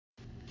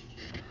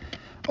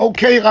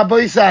Okay,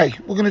 Rabbi Say,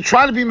 we're going to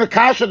try to be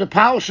Makasha, the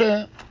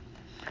Parsha,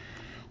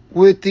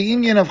 with the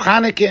Inyan of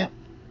Chanukah.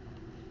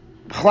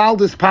 Chlal,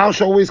 this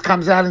Parsha always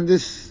comes out in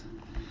these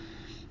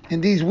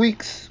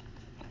weeks.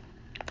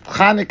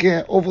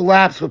 Chanukah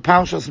overlaps with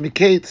Parshas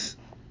Mikeitz.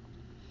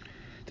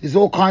 There's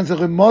all kinds of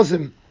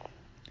remozim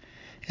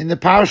in the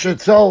Parsha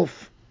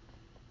itself,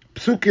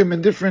 psukim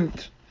and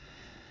different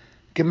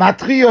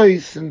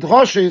gematrios and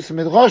droshes,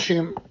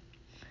 midrashim.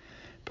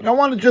 But I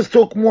want to just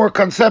talk more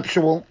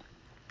conceptual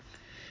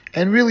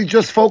and really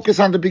just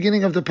focus on the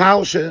beginning of the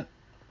Parsha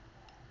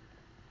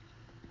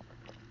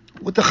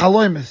with the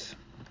Chaloimus.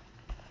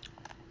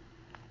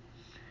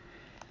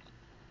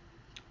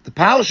 The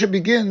Parsha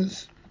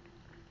begins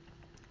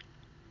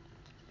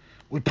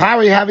with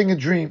Pari having a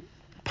dream,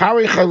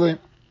 Pari Chalim.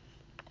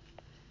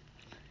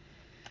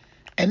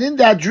 And in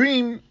that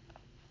dream,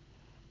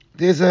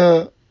 there's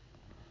a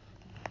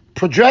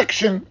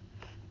projection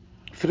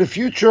for the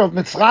future of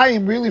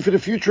Mitzrayim, really for the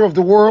future of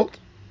the world,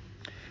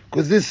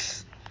 because this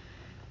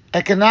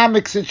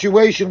economic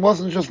situation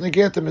wasn't just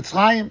negate to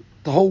Mitzrayim,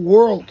 the whole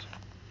world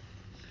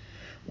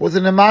was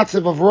in a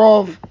matzav of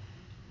rov,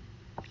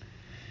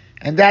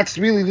 and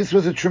this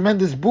was a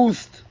tremendous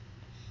boost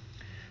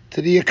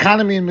to the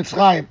economy in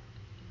Mitzrayim.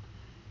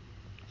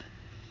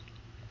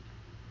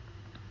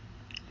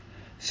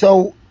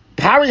 So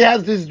Pari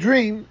has this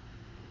dream,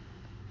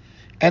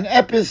 and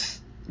Epis,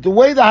 the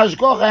way the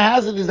Hashgacha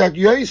has it is that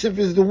Yosef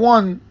is the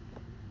one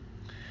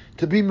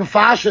to be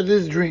mefasha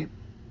this dream.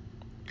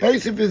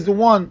 Yosef is the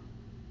one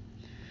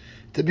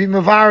to be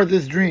mevar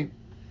this dream.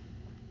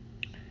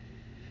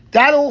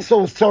 That also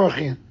was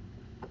Tzorachin.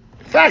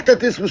 The fact that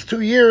this was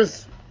 2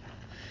 years,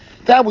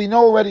 that we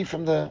know already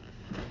from the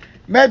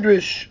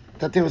Medrash,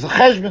 that there was a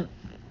cheshbon,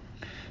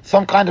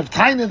 some kind of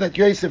taina that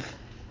Yosef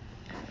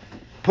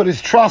put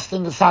his trust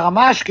in the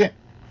Saramashke.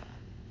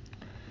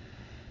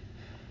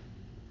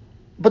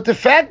 But the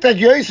fact that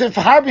Yosef,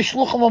 Harbi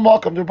Shluchim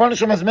Amakam, the Rebbeinu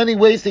Shalom has many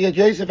ways to get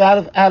Yosef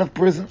out of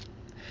prison.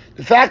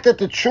 The fact that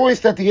the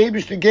choice that the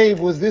Eibishter gave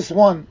was this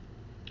one,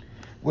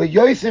 where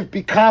Yosef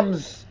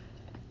becomes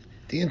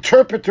the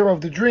interpreter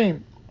of the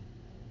dream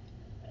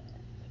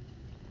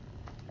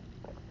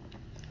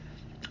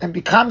and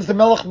becomes the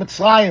Melech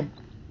Mitzrayim.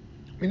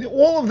 I mean,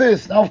 all of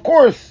this. Now, of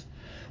course,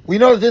 we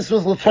know that this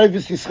was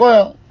L'Toivus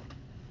Yisrael.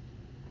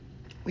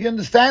 We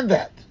understand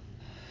that.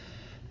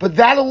 But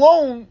that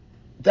alone,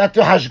 that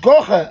the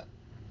Hashgacha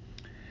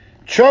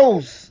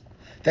chose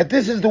that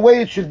this is the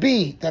way it should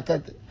be, that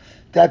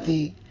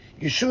the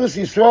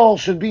Yeshuas Yisrael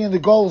should be in the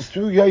goals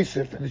through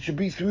Yosef, and it should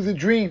be through the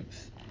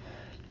dreams.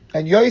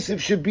 And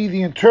Yosef should be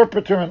the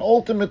interpreter and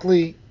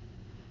ultimately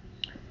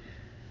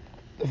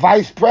the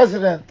vice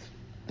president,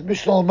 the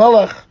Mishnah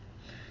Melech,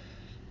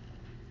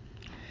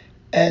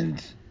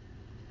 and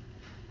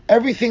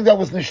everything that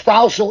was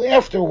nishtalshel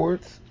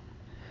afterwards.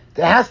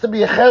 There has to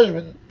be a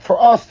cheshbon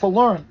for us to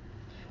learn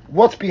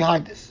what's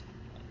behind this.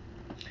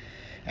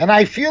 And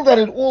I feel that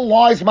it all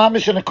lies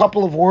mamish in a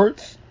couple of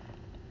words.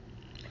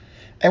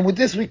 And with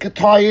this we could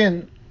tie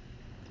in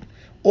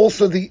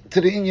also to the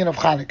Inyan of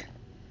Chanukah.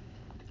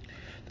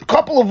 The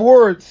couple of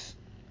words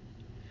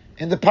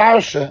in the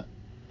Parsha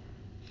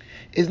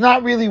is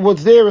not really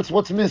what's there, it's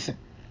what's missing.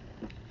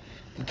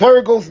 The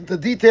Torah goes into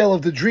detail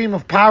of the dream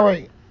of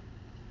Pari.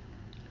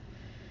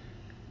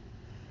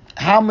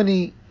 How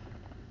many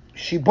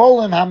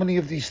shibolim, how many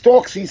of these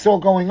stalks he saw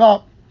going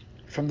up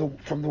from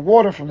the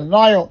water, from the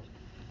Nile,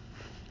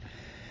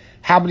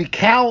 how many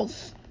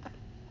cows,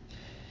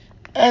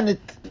 and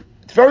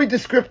it's very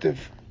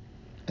descriptive,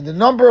 and the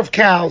number of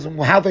cows and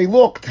how they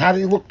looked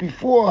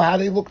before, how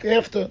they looked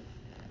after.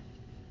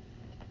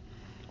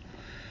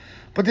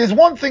 But there's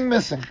one thing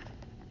missing.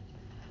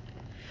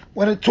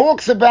 When it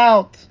talks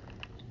about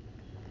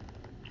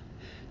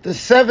the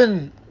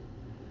 7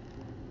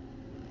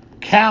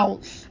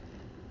 cows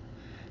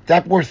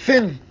that were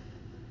thin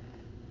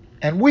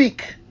and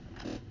weak,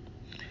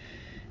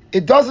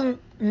 it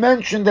doesn't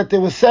mention that there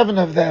were 7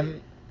 of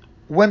them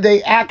when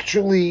they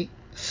actually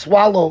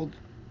swallowed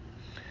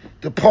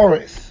the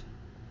porous.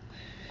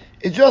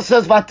 It just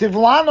says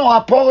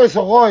Vativlano haporous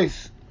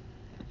orois,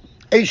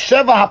 a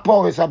sheva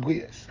haporous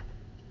abriyas.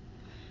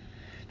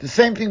 The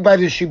same thing by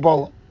the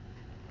shibola.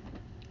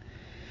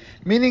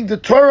 Meaning the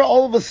Torah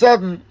all of a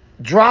sudden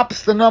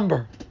drops the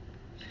number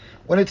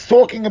when it's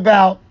talking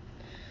about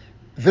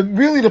the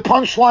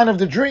punchline of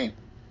the dream.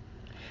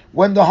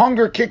 When the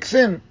hunger kicks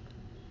in,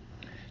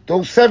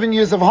 those 7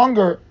 years of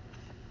hunger,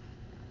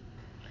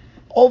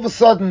 all of a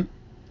sudden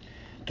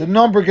the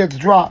number gets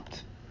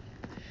dropped.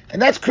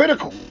 And that's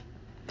critical.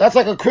 That's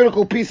like a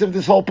critical piece of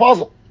this whole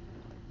puzzle.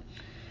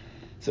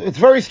 So it's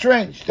very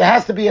strange. There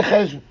has to be a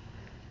cheshbon.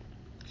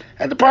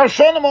 And the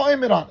Parshonim are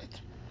imid on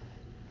it.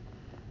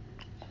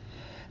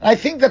 And I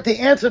think that the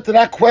answer to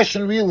that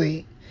question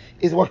really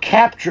is what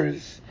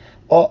captures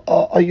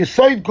a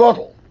Yesod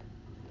Gadol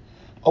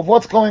of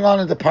what's going on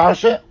in the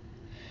Parsha,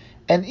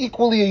 and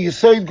equally a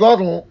Yesod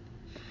Gadol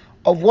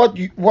of what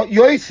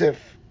Yosef's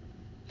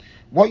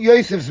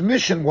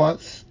mission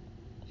was,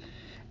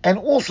 and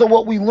also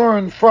what we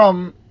learn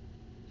from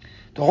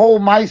the whole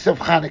mice of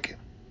Chanukah.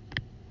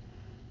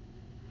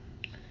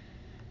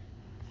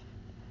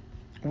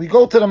 We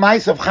go to the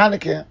mice of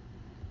Chanukah.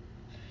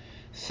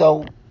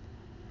 So,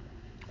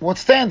 what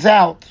stands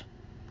out,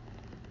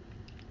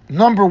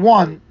 number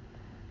one,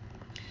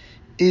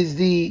 is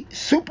the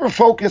super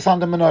focus on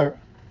the menorah.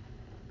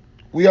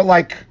 We are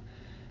like,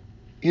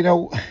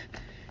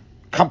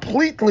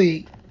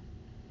 completely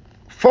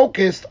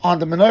focused on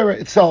the menorah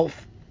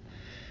itself,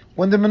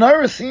 when the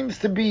menorah seems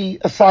to be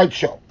a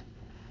sideshow.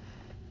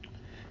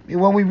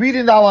 When we read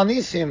in Al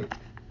Anisim,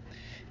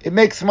 it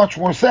makes much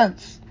more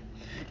sense.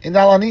 In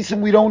Al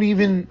Anisim, we don't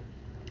even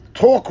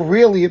talk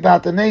really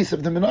about the nace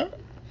of the menorah.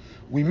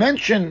 We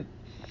mention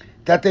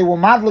that they were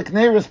madlik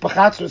neiros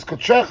b'chatzos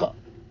kodshecha.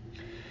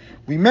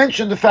 We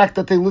mention the fact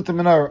that they lit the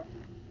menorah,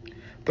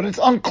 but it's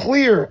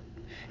unclear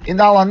in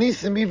Al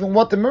Anisim even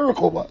what the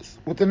miracle was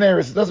with the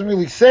neiros. It doesn't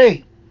really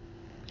say.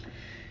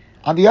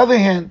 On the other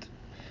hand,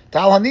 the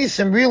Al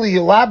Anisim really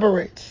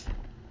elaborates,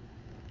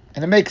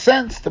 and it makes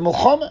sense. The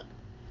Milchama,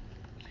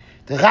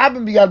 the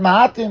Rabim biyad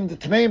ma'atim, the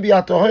Tmeim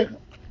biyad tohirim.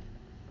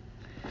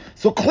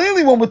 So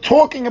clearly, when we're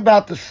talking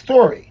about the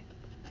story,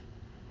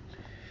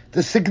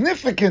 the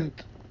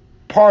significant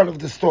part of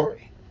the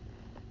story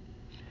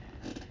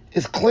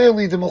is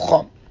clearly the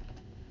Milchama,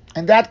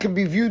 and that can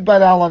be viewed by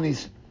the Al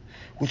Anisim,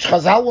 which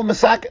Chazal were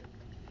mesaken.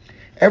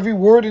 Every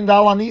word in the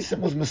Al Anisim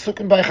was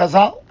mesuken by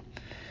Chazal.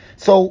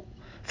 So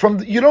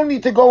you don't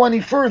need to go any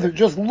further.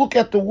 Just look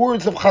at the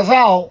words of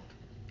Chazal,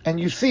 and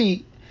you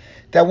see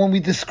that when we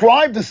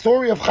describe the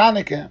story of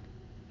Chanukah,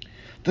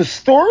 the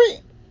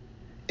story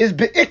is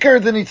be'ikar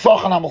the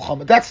Nitzachon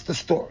HaMilchama. That's the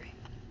story.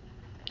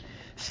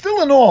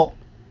 Still in all,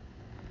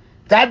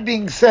 that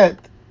being said,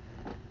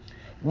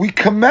 we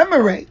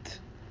commemorate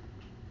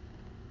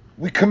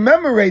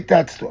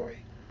that story.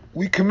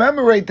 We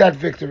commemorate that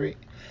victory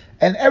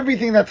and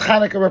everything that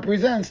Chanukah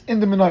represents in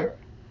the menorah.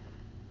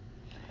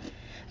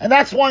 And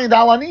that's why in the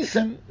Al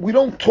Anisim, we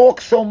don't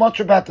talk so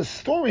much about the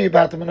story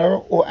about the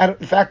menorah, or in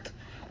fact,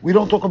 we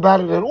don't talk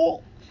about it at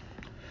all.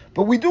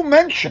 But we do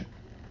mention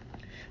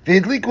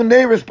because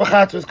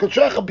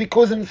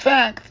in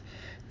fact,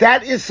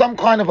 that is some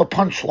kind of a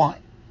punchline.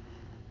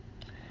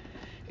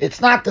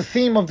 It's not the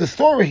theme of the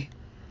story,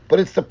 but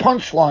it's the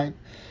punchline.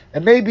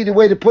 And maybe the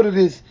way to put it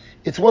is,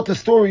 it's what the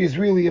story is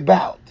really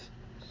about.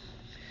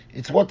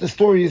 It's what the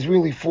story is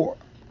really for.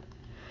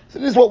 So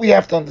this is what we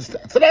have to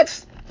understand. So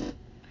that's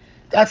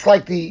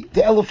like the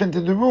elephant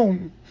in the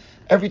room.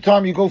 Every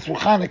time you go through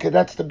Chanukah,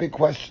 that's the big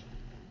question.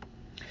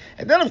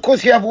 And then, of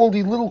course, you have all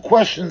the little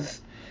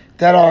questions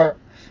that are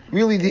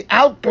really the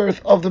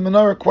outbirth of the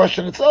menorah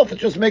question itself. It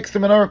just makes the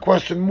menorah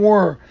question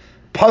more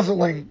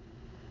puzzling.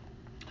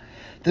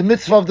 The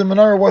mitzvah of the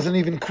menorah wasn't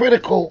even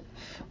critical.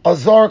 A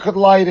zar could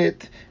light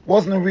it.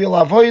 Wasn't a real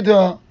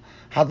avodah.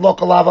 Hadlok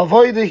alav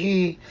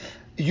avodah.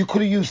 You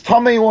could have used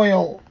tamei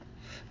oil.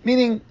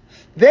 Meaning,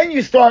 then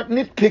you start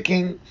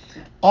nitpicking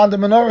on the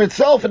menorah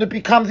itself, and it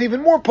becomes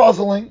even more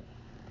puzzling,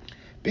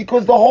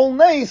 because the whole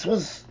nace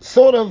was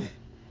sort of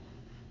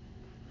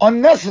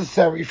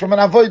unnecessary from an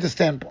avodah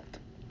standpoint.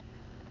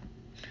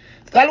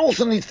 That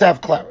also needs to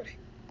have clarity.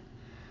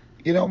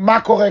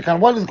 Ma korek, on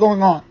what is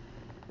going on.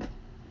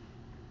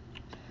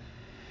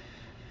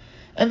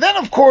 And then,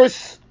 of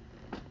course,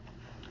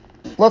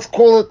 let's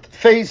call it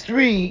phase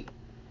 3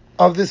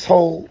 of this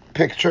whole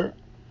picture,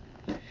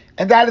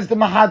 and that is the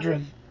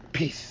Mahadran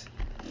piece,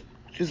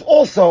 which is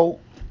also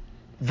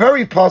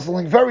very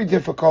puzzling, very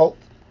difficult.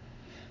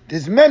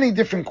 There's many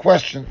different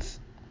questions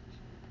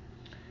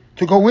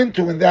to go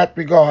into in that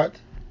regard,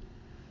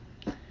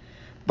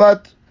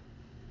 but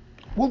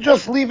we'll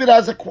just leave it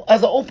as an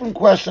open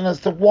question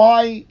as to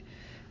why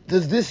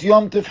does this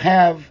Yom Tov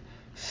have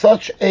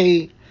such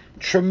a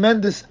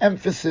tremendous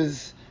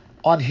emphasis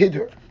on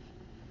Hiddur,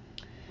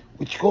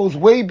 which goes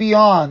way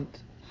beyond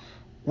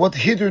what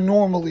Hiddur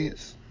normally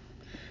is.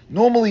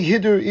 Normally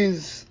Hiddur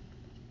is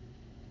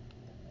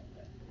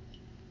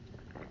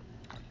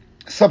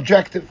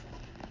subjective,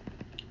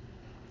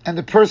 and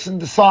the person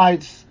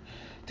decides.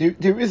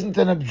 There isn't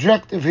an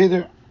objective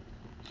Hiddur.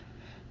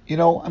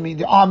 There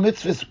are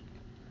mitzvahs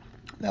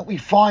that we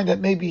find that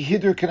maybe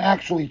Hiddur can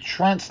actually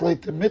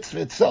translate the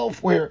mitzvah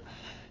itself, where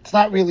it's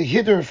not really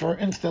Hiddur. For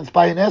instance,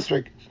 by an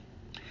esrog,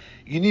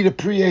 you need a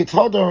pre-eitz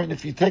hadar, and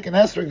if you take an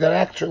esrog that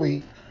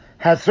actually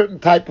has certain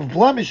type of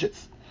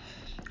blemishes,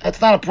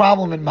 that's not a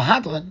problem in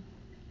Mahadran,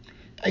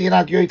 and you're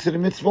not yoytz to the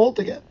mitzvah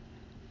altogether.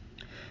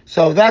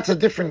 So that's a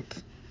different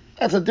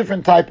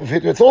type of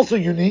Hiddur. It's also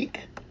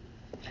unique,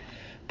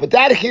 but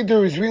that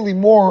Hiddur is really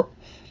more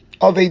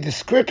of a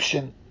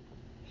description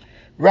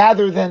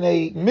rather than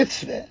a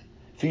mitzvah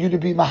for you to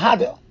be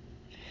mahadel.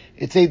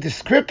 It's a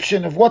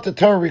description of what the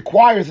Torah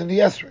requires in the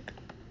esrog.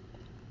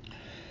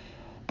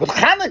 But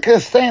Chanukah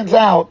stands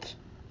out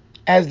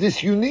as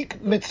this unique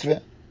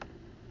mitzvah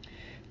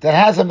that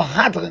has a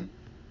mahadran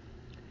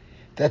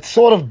that's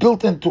sort of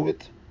built into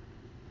it.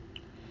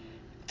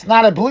 It's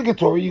not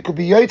obligatory. You could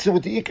be yotze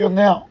with the ikr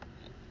now,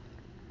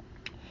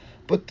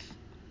 but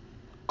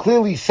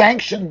clearly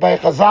sanctioned by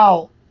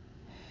Chazal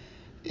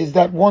is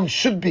that one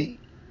should be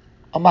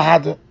a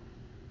mahada,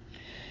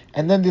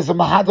 and then there's a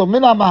mahada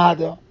min a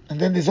mahada, and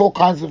then there's all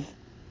kinds of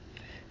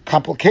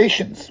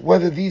complications,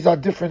 whether these are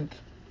different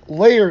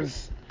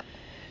layers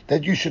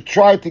that you should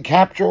try to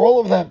capture all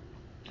of them,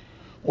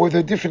 or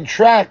they're different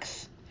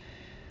tracks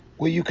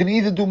where you can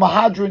either do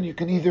mahadran, you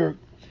can either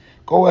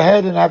go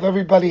ahead and have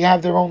everybody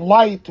have their own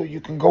light, or you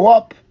can go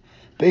up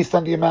based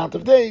on the amount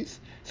of days.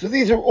 So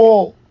these are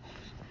all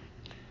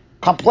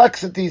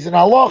complexities in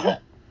halacha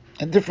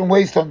and different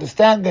ways to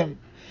understand them.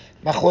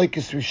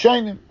 Machloikis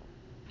rishonim,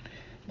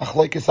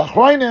 machloikis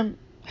achronim,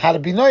 how to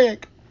be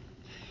noyek.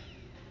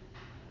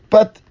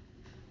 But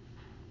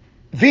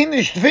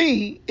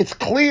it's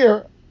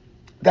clear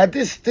that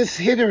this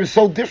hitter is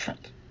so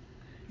different.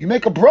 You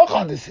make a bracha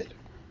on this hitter.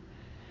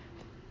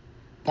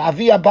 The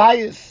Avi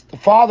Abayis, the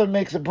father,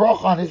 makes a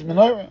bracha on his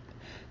menorah.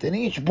 Then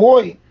each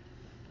boy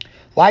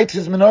lights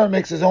his menorah,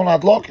 makes his own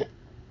adloka.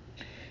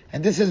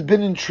 And this has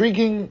been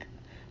intriguing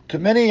to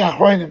many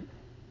achronim,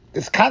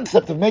 this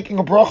concept of making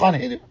a bracha on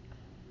hitter,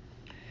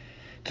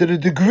 to the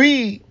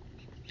degree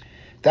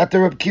that the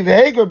Reb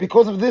Kiva Eger,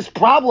 because of this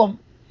problem,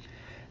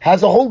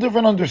 has a whole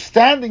different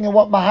understanding of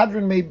what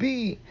mahadran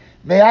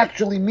may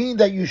actually mean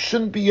that you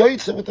shouldn't be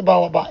yotzei with the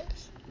balabayis.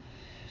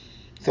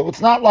 So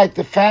it's not like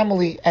the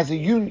family as a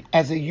union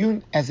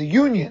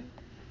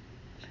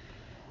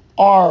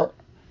are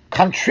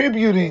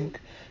contributing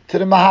to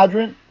the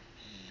mahadran.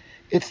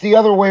 It's the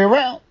other way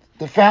around.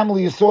 The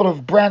family is sort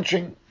of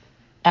branching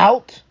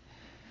out,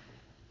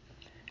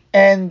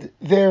 and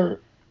they're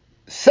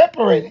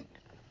separating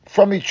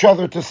from each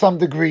other to some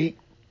degree,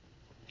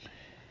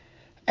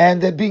 and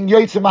they're being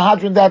yotzei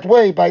mahadran that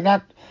way by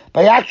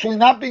actually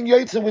not being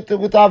yotzei with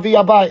the Avi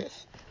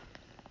Abayis,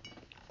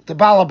 the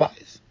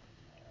balabayis.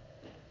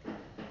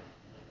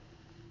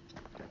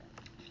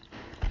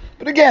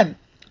 But again,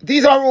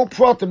 these are all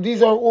pratim,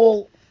 these are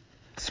all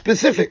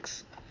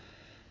specifics.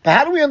 But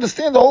how do we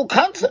understand the whole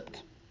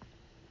concept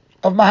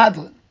of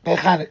mahadran by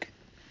Chanukah?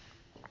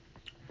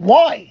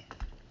 Why?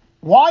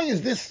 Why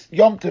is this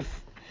Yom Tov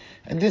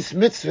and this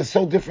mitzvah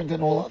so different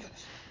than all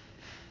others?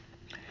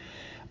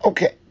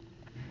 Okay.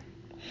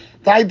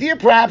 The idea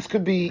perhaps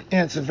could be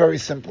answered very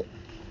simple.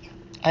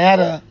 I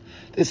had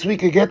this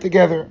week a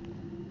get-together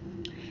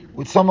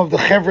with some of the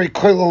Chevrei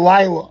Koil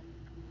Laila,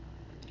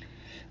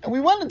 and we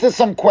went into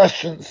some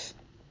questions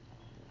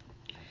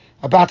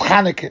about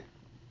Chanukah.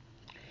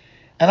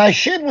 And I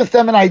shared with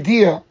them an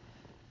idea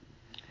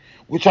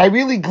which I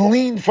really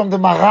gleaned from the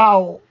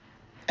Maharal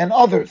and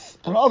other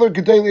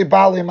Gedolei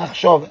Baalei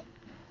Machshava.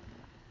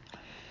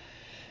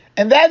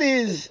 And that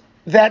is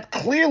that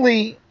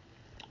clearly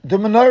the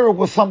menorah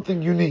was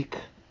something unique.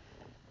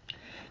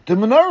 The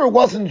menorah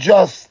wasn't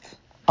just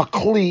a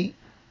kli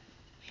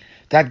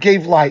that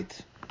gave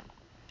light.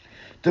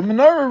 The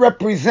menorah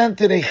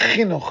represented a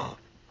chinuch.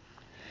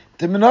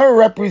 The menorah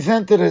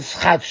represented a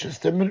schadshus.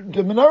 The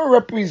menorah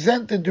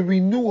represented the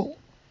renewal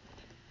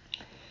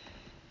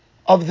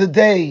of the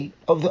day,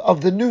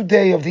 of the new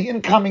day, of the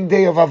incoming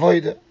day of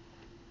Avodah.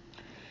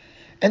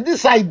 And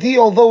this idea,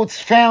 although it's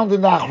found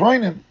in the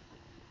Achronim,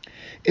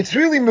 it's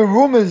really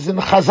merumez in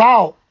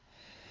Chazal,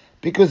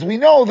 because we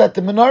know that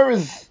the menorah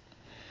is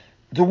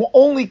the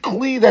only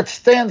kli that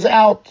stands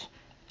out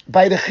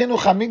by the Chinuch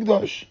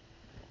HaMikdash.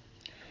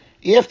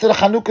 After the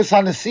Chanukas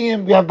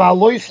HaNesim, we have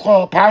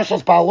Ba'aloischa,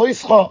 Parshas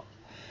Ba'aloischa,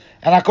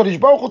 and HaKadosh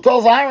Baruch Hu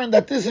tells Aaron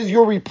that this is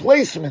your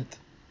replacement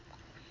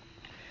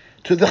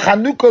to the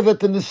Chanukah that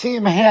the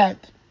Nesim had,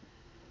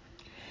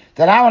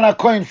 that Aaron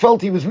HaKohen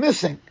felt he was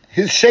missing.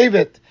 His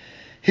shevet,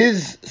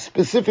 his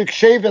specific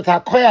shevet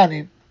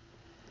HaKohanim,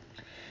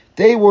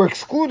 they were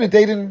excluded.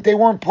 They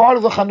weren't part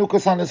of the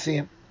Chanukas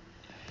HaNesim.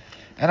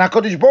 And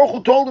HaKadosh Baruch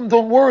Hu told him,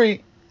 don't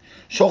worry,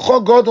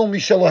 Sholcha Gadol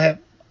Mishalohem.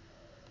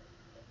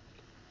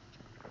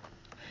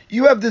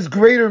 You have this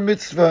greater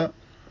mitzvah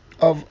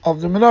of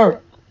the menorah.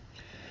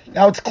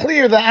 Now it's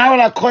clear that Aaron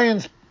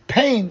HaKohen's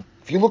pain,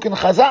 if you look in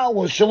Chazal,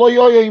 was Shelo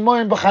Yoya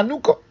Imoyim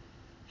B'Chanukah.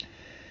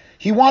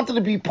 He wanted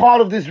to be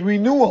part of this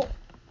renewal.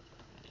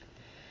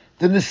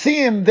 The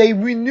Nesim, they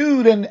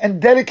renewed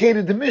and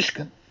dedicated the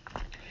Mishkan.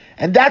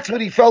 And that's what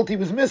he felt he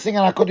was missing.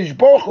 And HaKadosh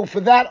Baruch Hu,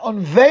 for that,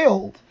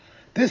 unveiled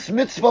this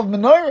mitzvah of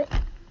menorah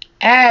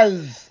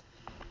as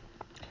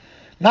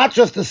not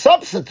just a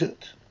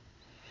substitute,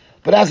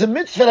 but as a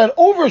mitzvah that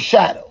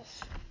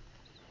overshadows.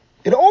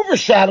 It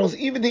overshadows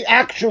even the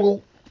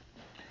actual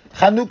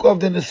Chanukah of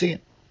the Nesim.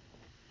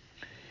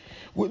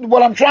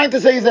 What I'm trying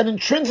to say is that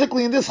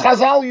intrinsically in this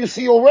Chazal you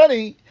see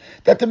already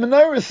that the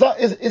menorah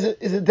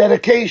is a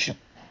dedication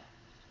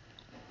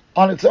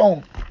on its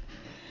own.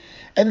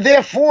 And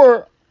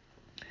therefore,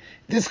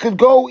 this could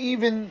go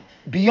even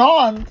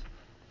beyond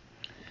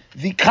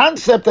the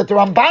concept that the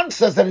Ramban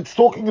says that it's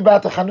talking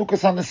about the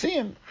Chanukas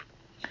HaNesim.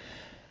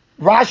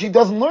 Rashi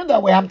doesn't learn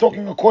that way. I'm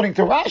talking according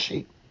to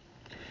Rashi.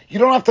 You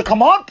don't have to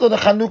come on to the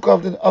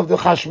Chanukah of the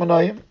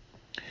Chashmonaim,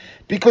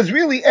 because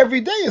really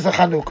every day is a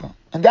Chanukah.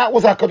 And that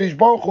was HaKadosh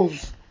Baruch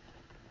Hu's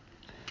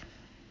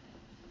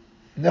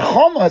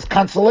nechama, his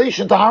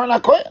consolation to Aaron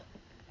HaKohen.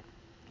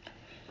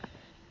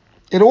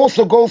 it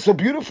also goes so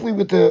beautifully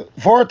with the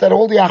vort that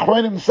all the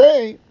Achronim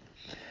say,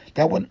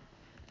 that when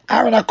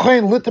Aaron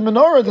HaKohen lit the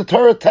menorah, the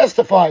Torah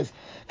testifies,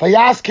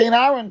 Vayas Kain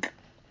Aaron.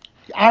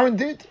 Aaron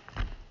did.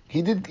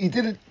 He did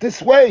it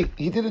this way.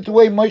 He did it the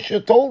way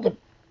Moshe told him.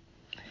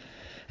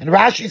 And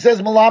Rashi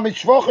says, Malamid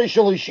Shvochei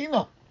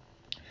Shalishina.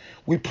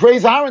 We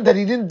praise Aaron that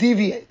he didn't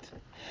deviate.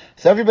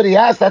 So everybody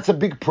asks, that's a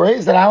big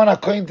praise, that Aaron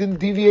HaKohen didn't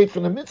deviate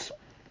from the mitzvah.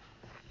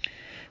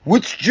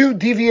 Which Jew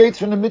deviates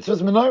from the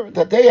mitzvah's menorah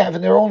that they have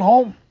in their own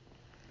home?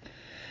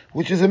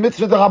 Which is a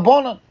mitzvah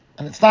d'Rabbanan,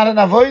 and it's not an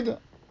avodah.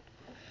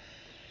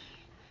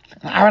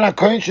 Aaron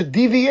HaKohen should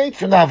deviate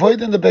from the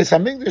avodah in the Beis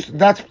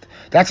HaMikdash.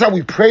 That's how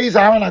we praise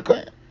Aaron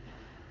HaKohen.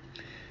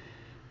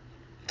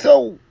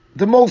 So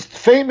the most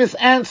famous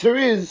answer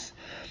is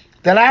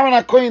that Aaron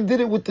HaKohen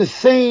did it with the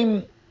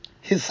same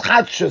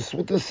hischatshus,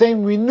 with the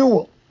same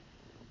renewal,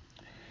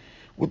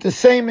 with the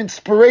same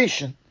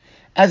inspiration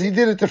as he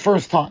did it the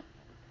first time.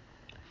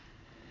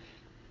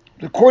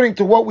 According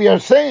to what we are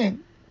saying,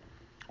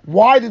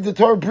 why did the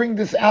Torah bring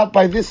this out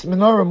by this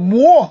menorah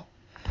more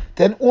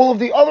than all of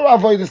the other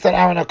avodas that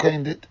Aaron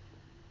HaKohen did?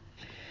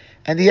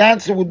 And the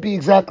answer would be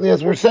exactly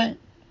as we're saying.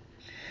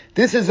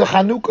 This is a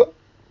Chanukah.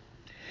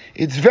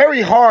 It's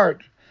very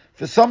hard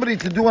for somebody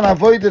to do an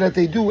avodah that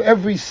they do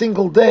every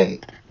single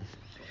day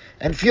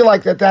and feel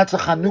like that's a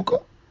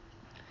Chanukah.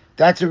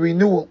 That's a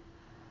renewal.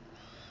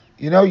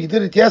 You know, you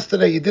did it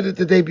yesterday, you did it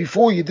the day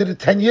before, you did it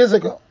 10 years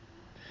ago.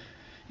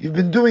 You've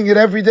been doing it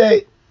every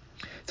day.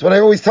 It's what I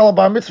always tell a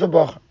bar mitzvah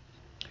bacher.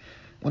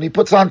 When he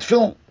puts on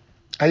tefillin,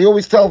 I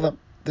always tell them,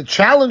 the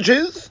challenge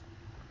is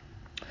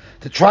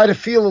to try to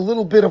feel a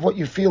little bit of what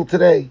you feel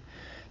today.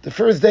 The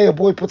first day a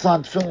boy puts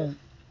on tefillin,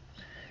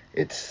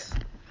 it's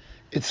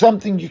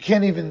something you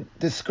can't even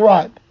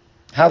describe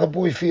how the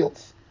boy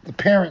feels. The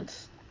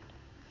parents.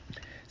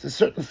 It's a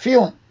certain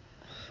feeling.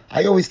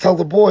 I always tell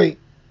the boy,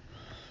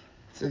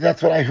 so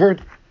that's what I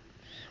heard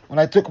when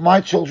I took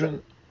my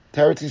children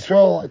to Eretz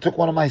Yisrael. I took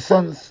one of my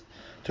sons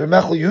to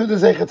Mechel Yehuda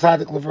Zecher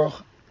Tzadik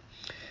Levracha.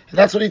 And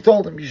that's what he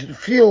told him. You should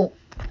feel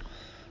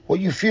what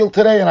you feel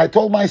today. And I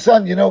told my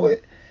son,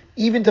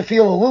 even to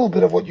feel a little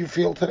bit of what you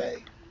feel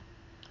today,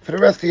 for the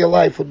rest of your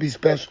life would be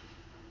special.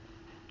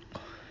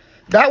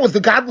 That was the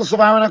godless of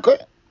Aaron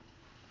HaKohen.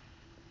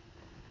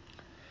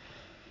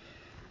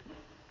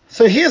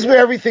 So here's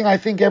where I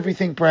think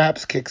everything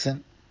perhaps kicks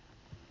in.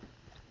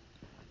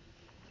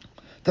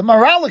 The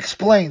Maral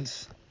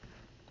explains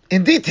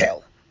in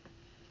detail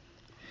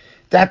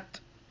that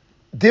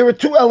there are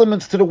two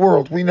elements to the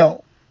world, we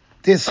know.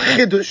 There's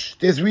chidush,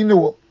 there's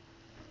renewal.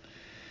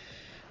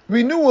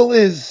 Renewal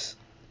is,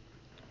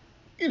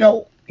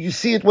 you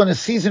see it when a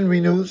season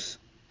renews,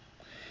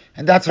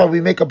 and that's why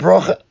we make a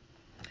bracha.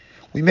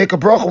 We make a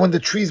bracha when the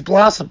trees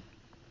blossom,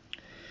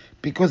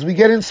 because we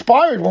get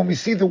inspired when we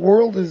see the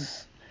world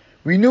is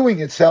renewing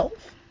itself.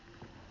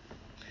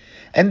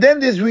 And then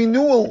there's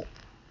renewal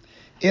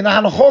in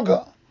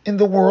Hanchoga, in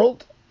the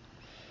world,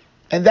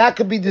 and that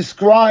could be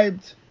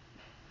described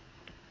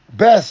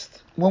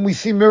best when we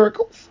see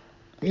miracles.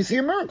 When you see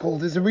a miracle,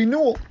 there's a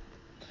renewal.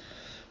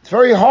 It's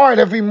very hard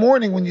every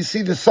morning when you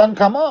see the sun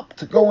come up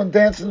to go and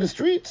dance in the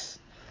streets,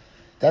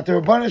 that the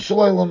Rabbi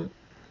Shalom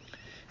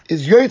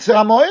is Yoitzer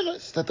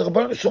HaMoeres, that the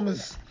Rabbi Shalom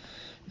is...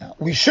 Now,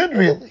 we should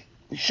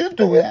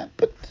do that,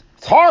 but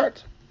it's hard,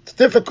 it's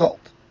difficult.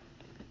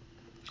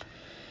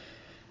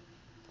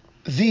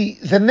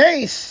 The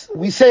nace,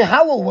 we say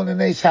Hallel when the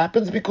nace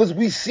happens because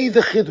we see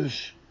the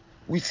Chiddush,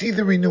 we see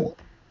the renewal.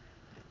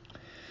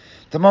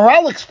 The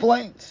Maral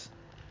explains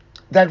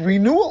that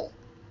renewal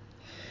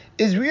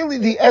is really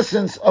the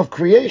essence of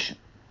creation.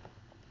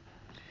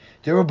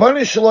 The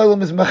Rabbi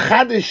Shalom is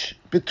Mechadish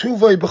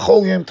Betuvay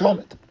B'chol Yom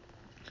Tomit.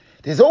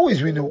 There's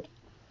always renewal.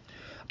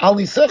 Al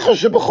Nisecha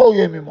Sheb'chol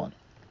Yom Yimon.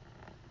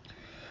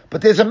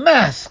 But there's a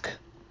mask.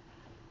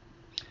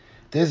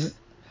 There's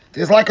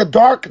like a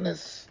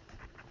darkness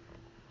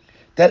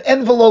that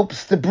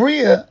envelopes the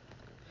Bria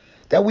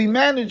that we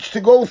manage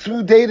to go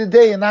through day to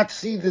day and not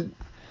see the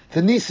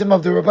nisim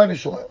of the Rabbi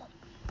Shalom.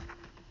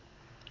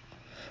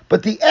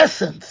 But the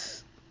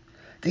essence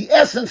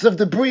of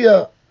the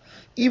Bria,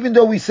 even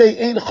though we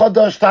say Ein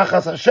Chadash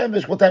Tachas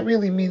Hashemesh, what that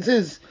really means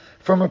is,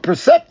 from a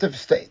perceptive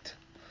state,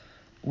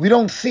 we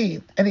don't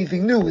see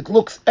anything new.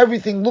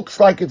 Everything looks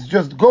like it's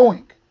just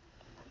going.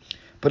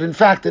 But in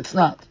fact, it's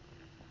not.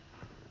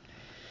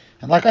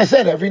 And like I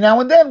said, every now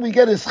and then we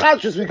get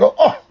ischachus, we go,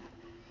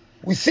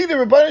 we see the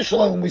Rabbi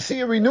Shalom, we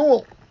see a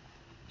renewal.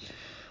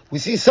 We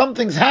see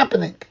something's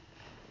happening.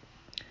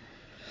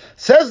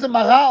 Says the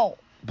Maral,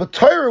 but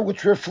Torah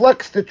which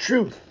reflects the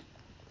truth,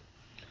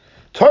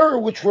 Torah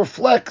which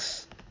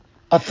reflects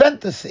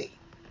authenticity,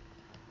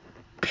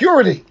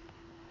 purity,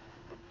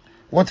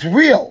 what's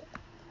real,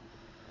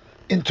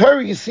 in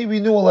Torah you see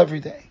renewal every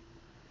day.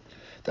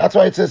 That's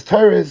why it says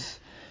Torah is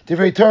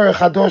Divrei Torah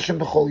Chadoshim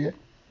B'chol Yom.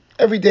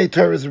 Every day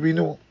Torah is a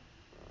renewal.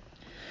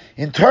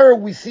 In Torah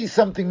we see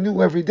something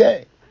new every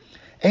day.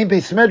 Ein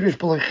Beis Medrash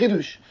B'lo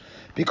Chidush,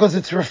 because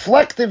it's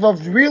reflective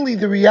of really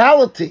the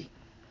reality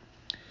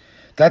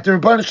that the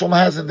Rebbeinu Shalom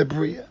has in the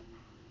Bria.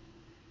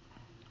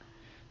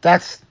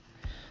 That's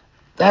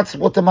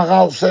what the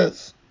Maral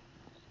says.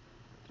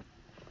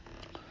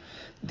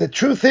 The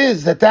truth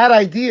is that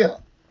idea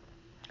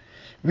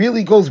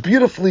really goes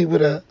beautifully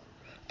with a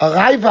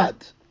Raivad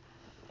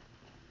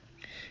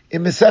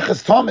in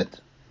Meseches Talmud,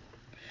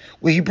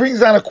 where he brings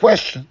down a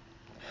question.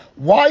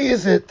 Why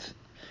is it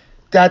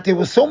that there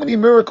were so many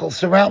miracles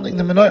surrounding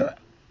the menorah?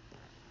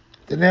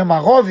 The Ner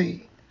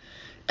Maravi,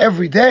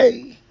 every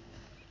day,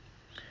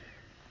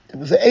 there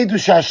was an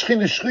Eidush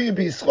HaShechina Shchuya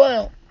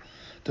B'Yisrael.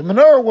 The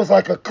menorah was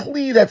like a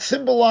kli that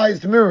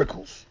symbolized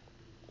miracles.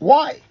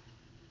 Why?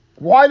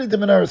 Why did the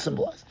menorah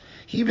symbolize?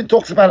 He even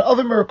talks about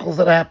other miracles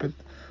that happened.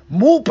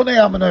 Mul Panei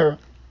HaMenorah.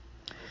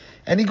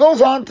 And he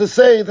goes on to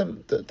say, the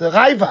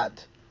Raivad,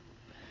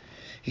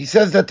 he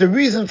says that the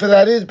reason for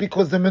that is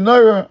because the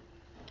menorah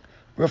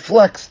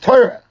reflects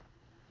Torah.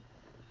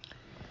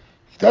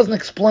 He doesn't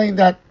explain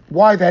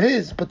why that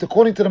is, but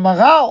according to the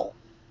Maral,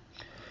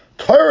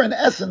 Torah in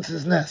essence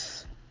is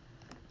Nes.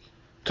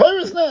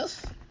 Torah is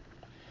Nes.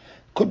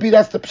 Could be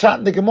that's the Pshat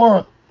in the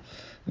Gemara.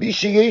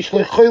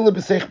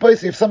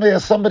 If somebody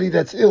has somebody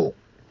that's ill,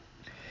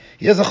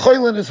 he has a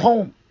choil in his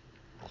home.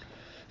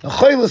 The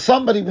choil is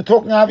somebody, we're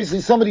talking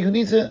obviously somebody who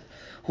needs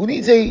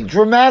a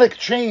dramatic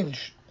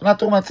change. We're not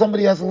talking about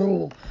somebody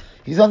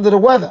he's under the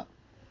weather.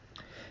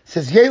 It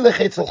says, Yelech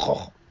etzel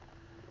chacham.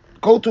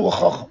 Go to a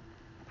chacham.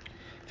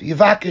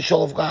 V'yivakesh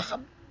olav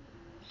racham.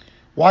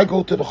 Why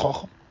go to the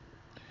chacham?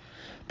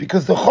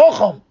 Because the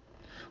chacham,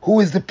 who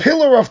is the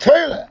pillar of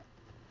Torah,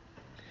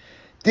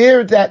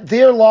 there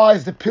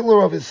lies the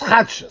pillar of his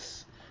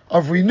chadshus,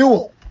 of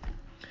renewal.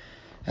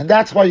 And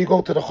that's why you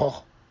go to the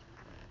chacham.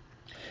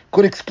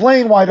 Could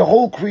explain why the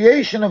whole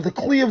creation of the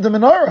kli of the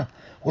menorah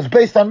was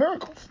based on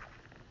miracles.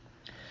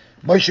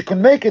 Moshe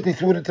couldn't make it, they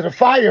threw it into the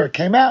fire, it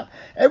came out.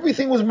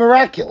 Everything was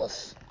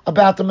miraculous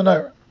about the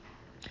menorah.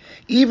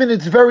 Even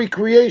its very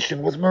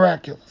creation was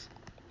miraculous.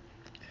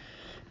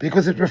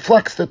 Because it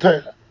reflects the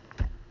Torah.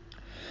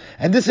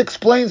 And this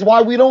explains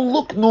why we don't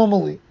look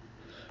normally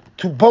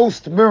to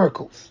boast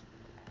miracles.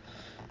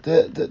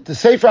 The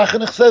Sefer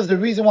HaChinuch says the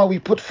reason why we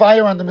put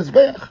fire on the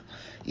Mizbeach,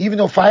 even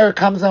though fire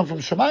comes down from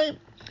Shemayim,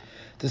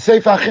 the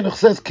Sefer HaChinuch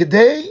says,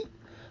 Kedei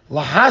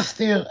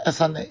lahastir es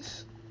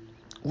hanes.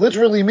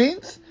 Literally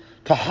means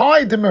to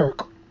hide the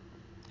miracle.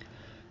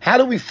 How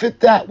do we fit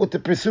that with the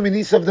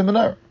Pesuminisa of the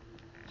menorah?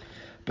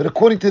 But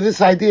according to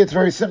this idea, it's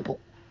very simple.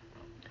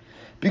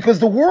 Because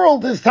the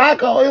world is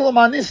taka olam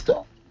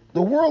anisto.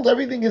 The world,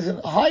 everything is in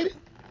hiding.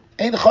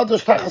 Ein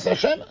chadosh tachas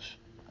hashemesh.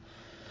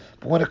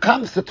 But when it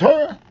comes to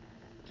Torah,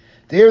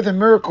 there the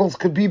miracles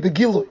could be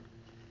begilui.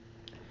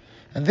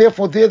 And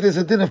therefore there's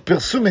a din of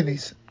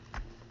Pesuminisa,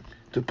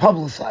 to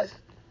publicize it.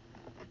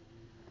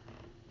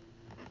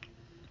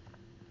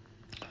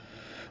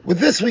 With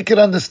this we can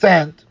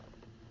understand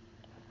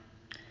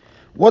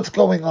what's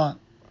going on.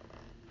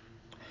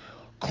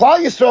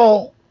 Klal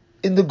Yisrael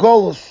in the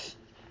Golus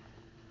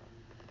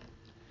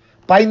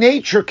by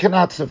nature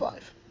cannot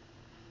survive.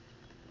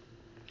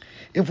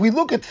 If we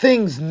look at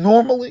things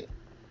normally,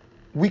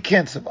 we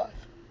can't survive.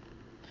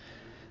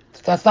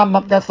 That's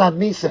not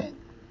me saying.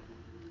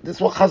 This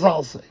is what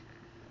Chazal say.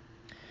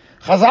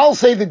 Chazal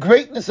say the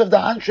greatness of the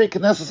Anshe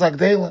Knesset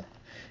Agdela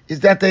is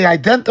that they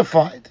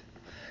identified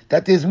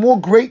that there's more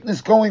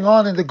greatness going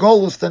on in the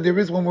Golus than there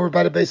is when we're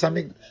by the Beis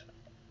HaMikdash.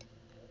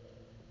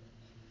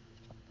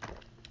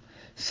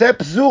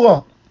 Sep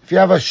Zura, if you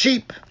have a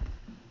sheep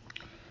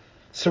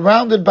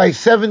surrounded by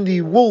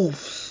 70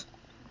 wolves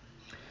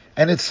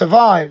and it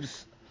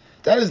survives,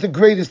 that is the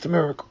greatest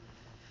miracle.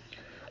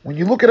 When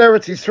you look at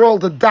Eretz Yisrael,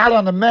 the dot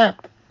on the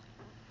map,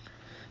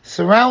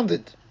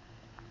 surrounded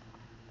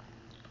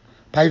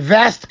by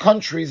vast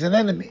countries and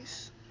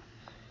enemies,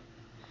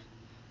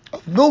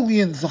 of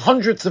millions,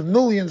 hundreds of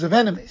millions of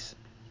enemies,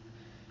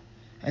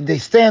 and they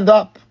stand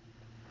up.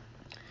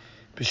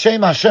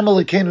 B'Shem Hashem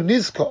Elokeinu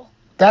Nizko.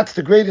 That's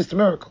the greatest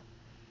miracle.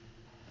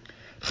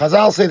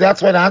 Chazal say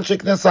that's why the Anshe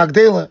Knesset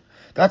Agdela,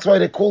 that's why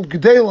they're called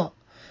Gedela,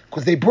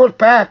 because they brought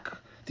back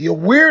the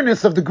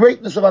awareness of the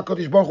greatness of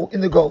HaKadosh Baruch Hu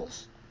in the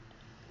Golus.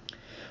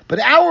 But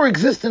our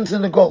existence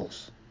in the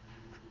Golus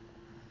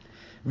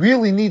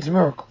really needs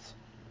miracles.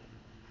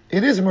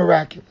 It is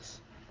miraculous.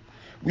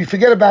 We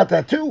forget about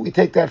that too. We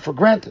take that for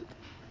granted.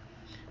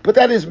 But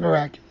that is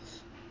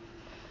miraculous.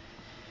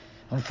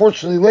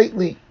 Unfortunately,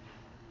 lately,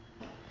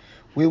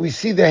 where we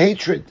see the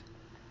hatred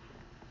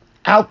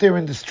out there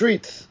in the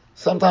streets,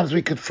 sometimes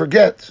we could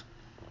forget.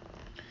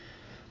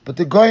 But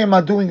the Goyim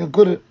are doing a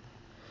good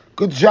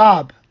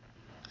job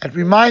at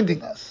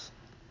reminding us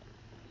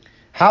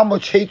how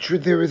much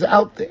hatred there is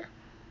out there.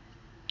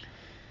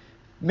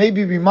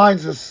 Maybe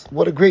reminds us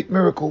what a great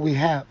miracle we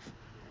have.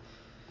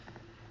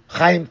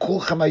 Chaim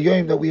Kulchem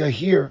Hayoim, that we are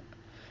here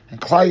and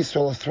Klal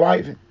Yisrael are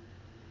thriving.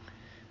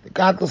 The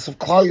godless of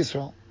Klal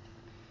Yisrael,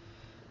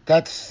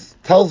 that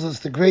tells us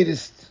the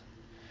greatest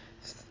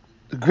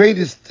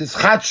is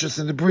Chadshus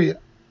in the Bria.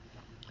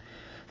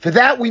 For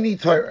that we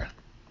need Torah.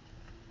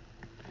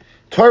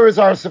 Torah is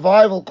our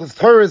survival because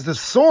Torah is the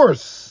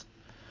source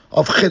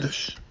of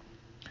Chiddush.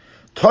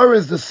 Torah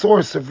is the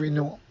source of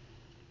renewal.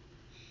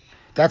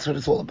 That's what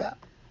it's all about.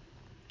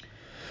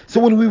 So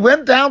when we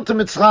went down to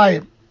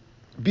Mitzrayim,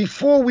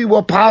 before it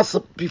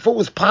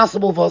was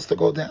possible for us to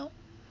go down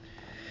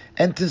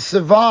and to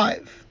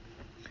survive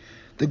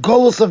the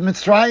Golos of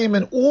Mitzrayim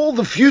and all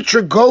the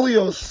future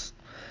Golios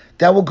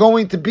that were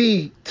going to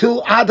be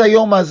till Ad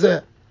Hayom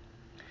Hazeh,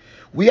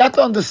 we have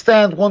to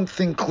understand one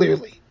thing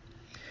clearly,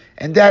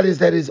 and that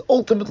is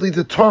ultimately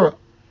the Torah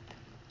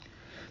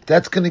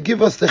that's going to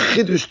give us the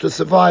Chiddush to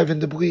survive in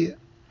the Bria.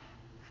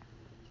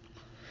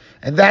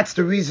 And that's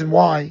the reason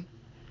why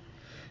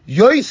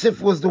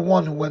Yosef was the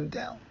one who went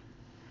down.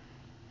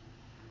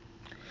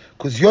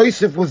 Because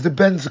Yosef was the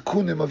Ben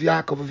Zekunim of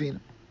Yaakov Avinu.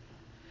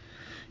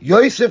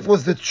 Yosef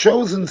was the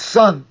chosen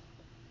son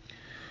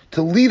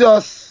to lead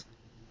us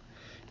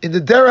in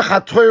the Derech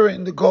HaTorah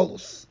in the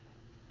Golos.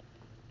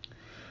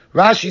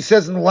 Rashi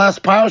says in the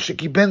last parasha,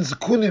 Ki Ben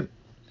Zekunim,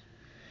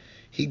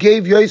 he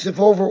gave Yosef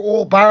over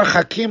all Baruch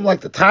Hakim,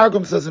 like the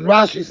Targum says, and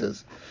Rashi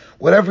says,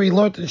 whatever he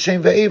learned in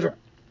Shem Ve'ever.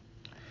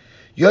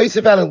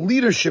 Yosef had a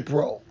leadership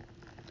role,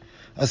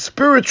 a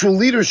spiritual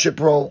leadership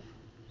role,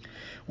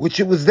 which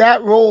it was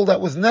that role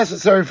that was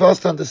necessary for us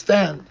to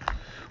understand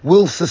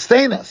will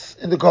sustain us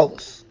in the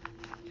Golos,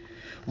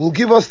 will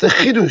give us the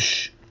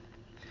Chidush,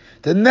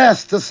 the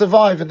nest to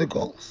survive in the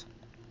Golos.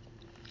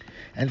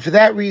 And for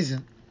that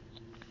reason,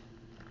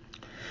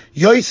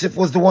 Yosef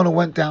was the one who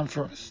went down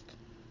first.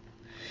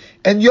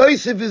 And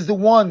Yosef is the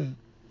one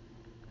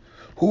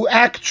who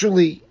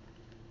actually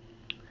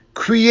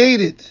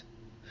created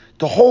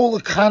the whole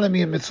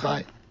economy in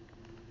Mitzrayim.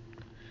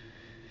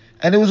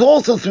 And it was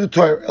also through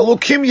Torah.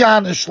 Elokim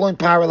Yana Shloim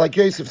Para, like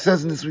Yosef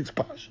says in this week's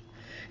parsha.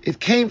 It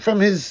came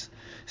from his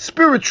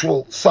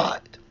spiritual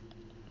side.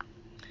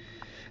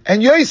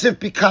 And Yosef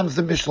becomes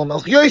the Mishlam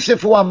Melch.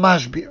 Yosef Hu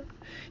Mashbir.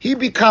 He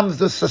becomes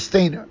the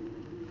sustainer.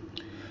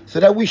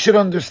 So that we should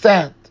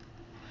understand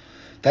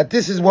that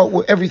this is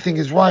what everything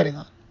is riding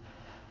on.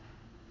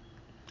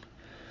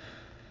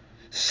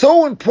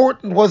 So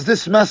important was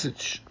this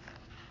message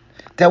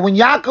that when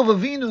Yaakov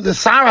Avinu, the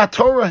Sar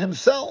Torah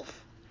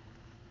himself,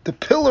 the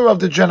pillar of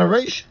the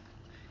generation,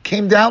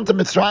 came down to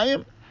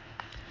Mitzrayim,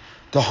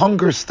 the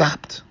hunger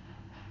stopped.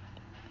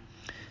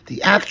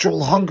 The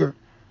actual hunger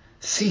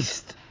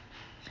ceased.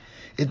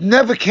 It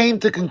never came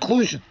to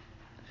conclusion.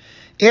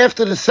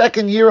 After the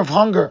second year of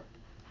hunger,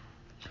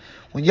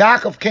 when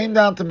Yaakov came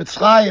down to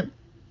Mitzrayim,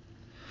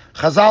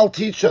 Chazal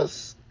teach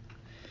us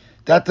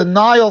that the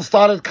Nile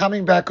started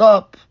coming back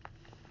up,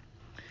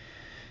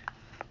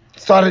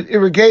 started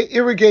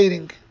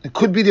irrigating. It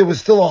could be there was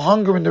still a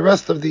hunger in the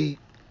rest of the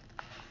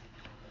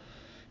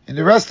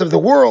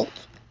world,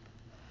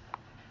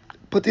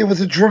 but there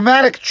was a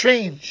dramatic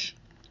change.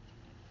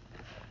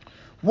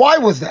 Why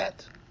was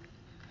that?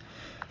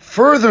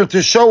 Further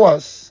to show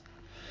us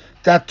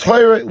that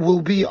Torah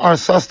will be our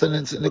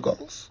sustenance in the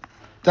goals.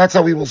 That's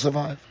how we will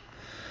survive.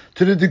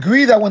 To the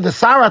degree that when the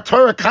Sarah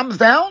Torah comes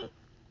down,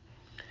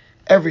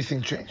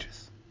 everything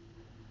changes.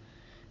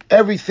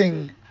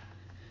 Everything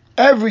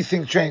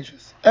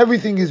changes.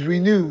 Everything is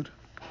renewed.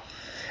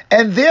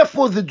 And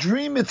therefore the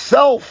dream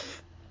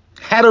itself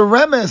had a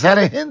remez, had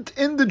a hint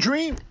in the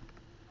dream.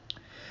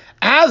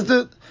 As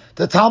the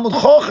Talmud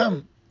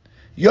Chochem,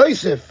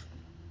 Yosef,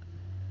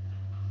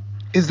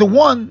 is the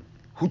one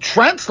who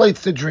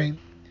translates the dream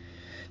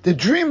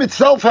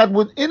itself had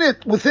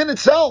within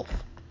itself,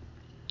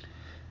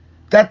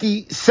 that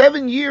the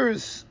 7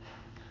 years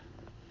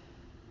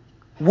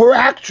were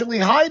actually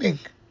hiding.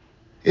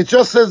 It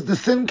just says the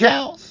thin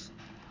cows,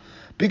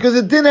 because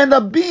it didn't end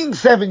up being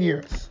 7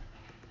 years.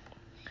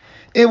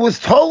 It was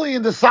totally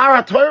in the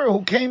Sarah Torah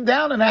who came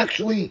down and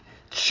actually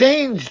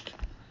changed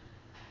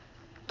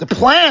the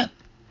plan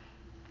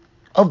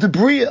of the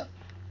Bria.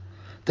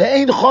 The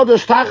Ein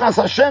Chodesh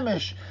Tachas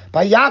HaShemesh.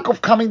 By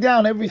Yaakov coming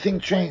down, everything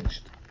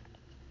changed.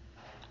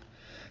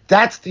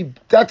 That's the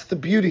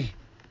beauty.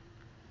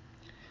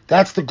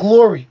 That's the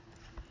glory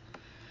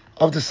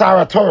of the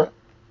Sarah Torah.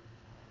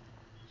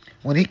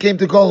 When he came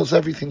to Golos,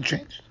 everything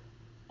changed.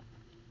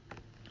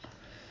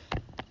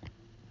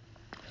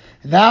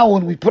 Now,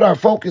 when we put our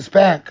focus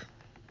back,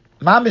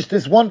 mamish,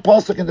 this one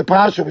pasuk in the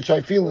Pasha, which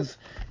I feel is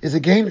a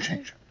game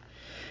changer.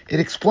 It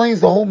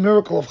explains the whole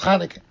miracle of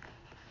Chanukah.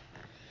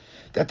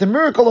 That the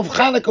miracle of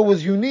Chanukah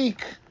was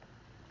unique.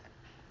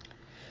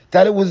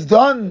 That it was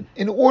done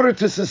in order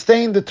to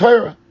sustain the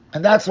Torah.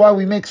 And that's why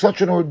we make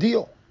such an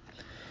ordeal.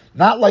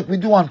 Not like we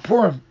do on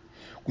Purim.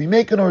 We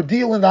make an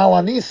ordeal in Al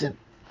Anisim.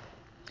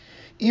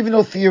 Even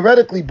though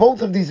theoretically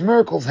both of these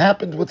miracles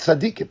happened with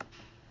Tzaddikim.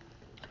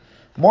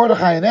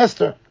 Mordechai and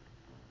Esther.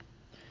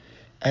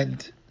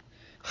 And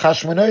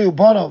Chashmonayu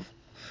Banov.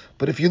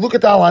 But if you look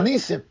at Al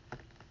Anisim,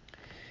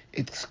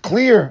 it's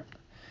clear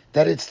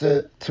that it's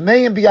the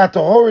Tmeim Biyat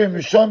Tohorim,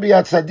 Rishon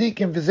Biyat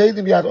Tzaddikim,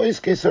 V'Zeidim Biyat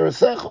Oiskei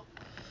Sarasecha.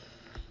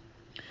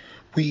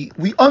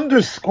 We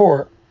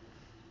underscore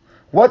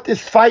what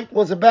this fight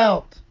was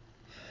about,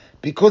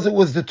 because it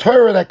was the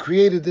Torah that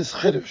created this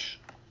Chiddush,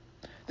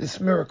 this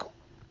miracle.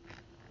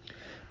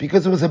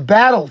 Because it was a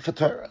battle for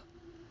Torah.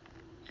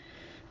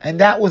 And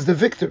that was the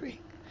victory.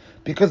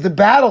 Because the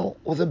battle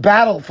was a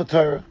battle for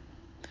Torah.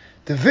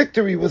 The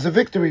victory was a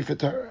victory for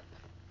Torah.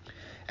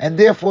 And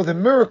therefore the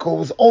miracle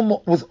was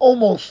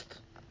almost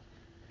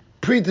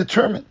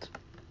predetermined.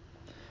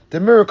 The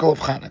miracle of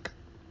Chanukah.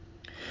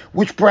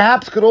 Which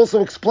perhaps could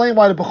also explain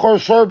why the Bechor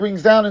Shor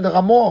brings down in the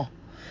Ramah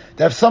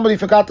that if somebody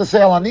forgot to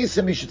say Al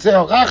Anisim, he should say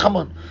Al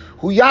Rachaman,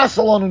 Hu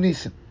Yasal Anu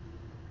Nisim.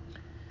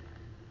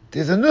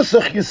 There's a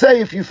nusach you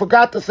say if you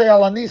forgot to say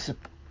Al Anisim.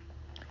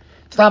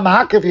 It's not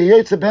Mahakav,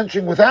 you're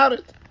benching without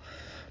it.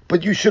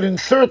 But you should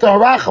insert Al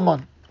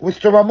Rachaman, which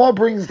the Ramah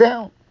brings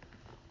down.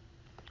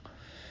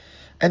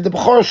 And the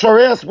Bechor Shor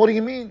asks, what do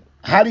you mean?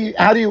 How do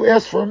you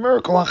ask for a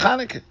miracle on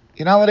Chanukah?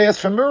 You're not allowed to ask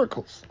for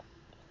miracles.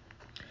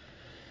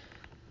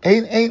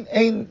 And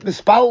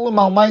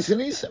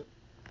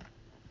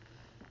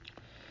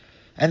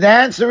the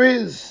answer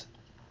is,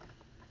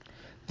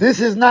 this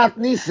is not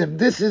Nisim,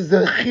 this is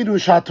the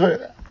Chidush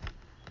HaTorah.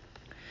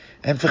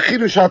 And for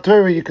Chidush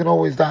HaTorah you can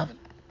always daven.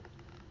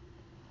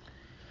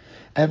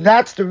 And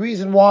that's the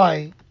reason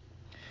why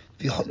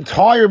the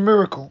entire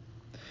miracle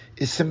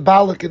is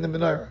symbolic in the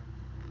menorah.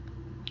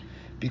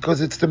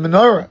 Because it's the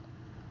menorah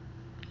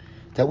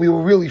that we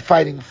were really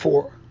fighting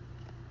for.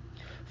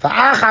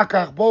 That's what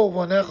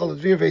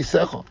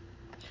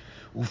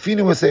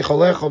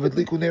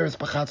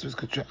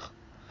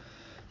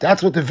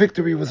the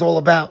victory was all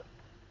about.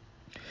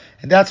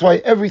 And that's why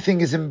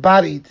everything is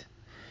embodied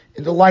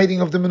in the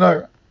lighting of the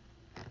menorah.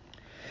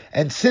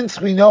 And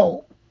since we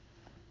know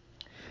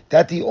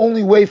that the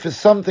only way for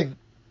something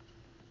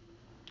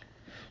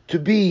to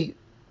be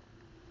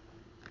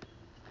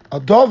a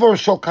dover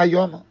shel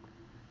kayoma,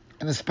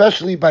 and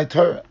especially by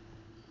Torah,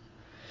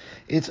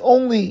 it's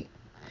only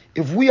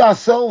if we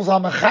ourselves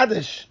are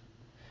mechadish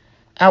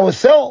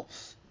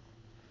ourselves,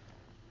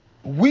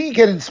 we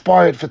get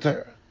inspired for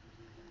Torah.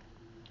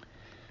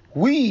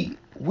 We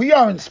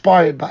are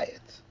inspired by it.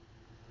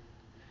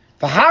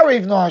 The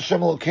Harav no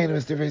Hashem Elokeinu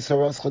is Divrei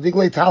Saros.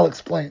 Diglei Tal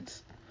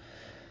explains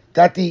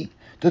that the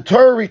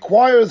Torah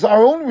requires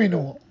our own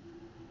renewal.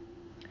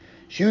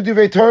 Shiur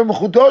Divrei Torah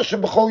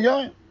mechudoshim b'chol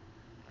yom.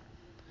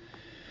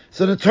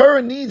 So the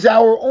Torah needs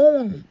our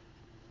own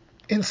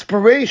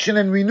inspiration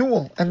and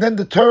renewal, and then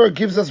the Torah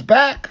gives us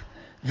back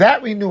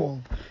that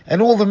renewal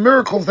and all the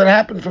miracles that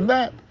happen from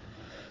that.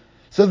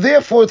 So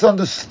therefore it's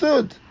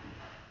understood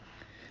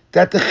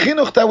that the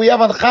chinuch that we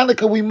have on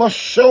Chanukah, we must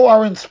show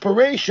our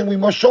inspiration, we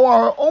must show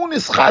our own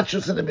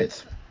ischachus in the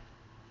mitzvah.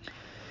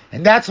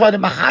 And that's why the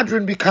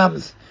Mahadran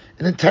becomes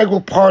an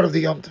integral part of the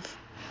Yom Tov.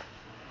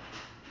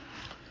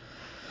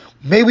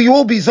 May we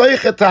all be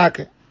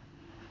zoichetake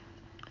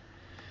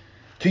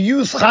to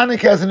use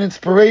Chanukah as an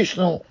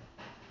inspirational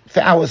for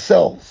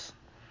ourselves,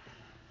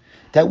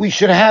 that we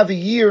should have a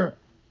year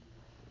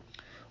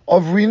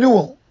of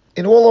renewal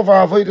in all of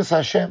our avodas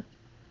Hashem.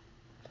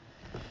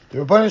 The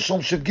Rabbi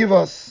Shalom should give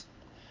us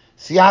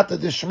siyata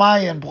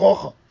d'shmaya and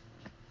brocha,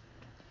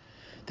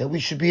 that we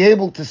should be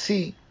able to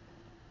see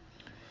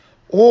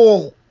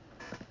all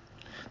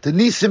the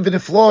nisim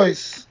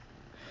v'neflois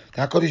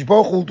that HaKadosh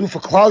Baruch Hu will do for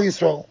Klal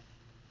Yisrael,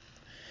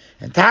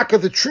 and taka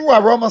the true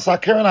aromas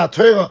HaKeren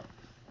HaTorah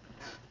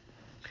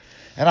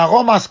and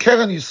aromas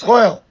Keren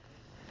Yisrael.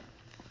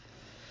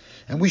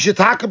 And we should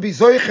taka be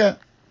zoiche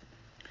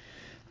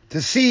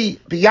to see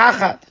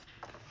biyachad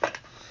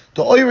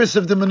the oiris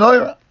of the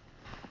menorah,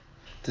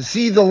 to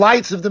see the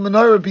lights of the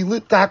menorah be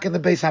lit tak in the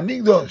Beis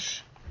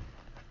Hamikdash.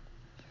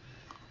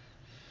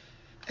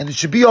 And it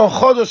should be our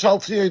chodosh al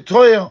tziyei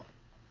Torah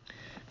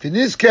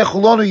v'nizkeh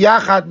chulonu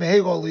yachad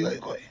meheiro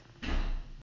liyoychoi.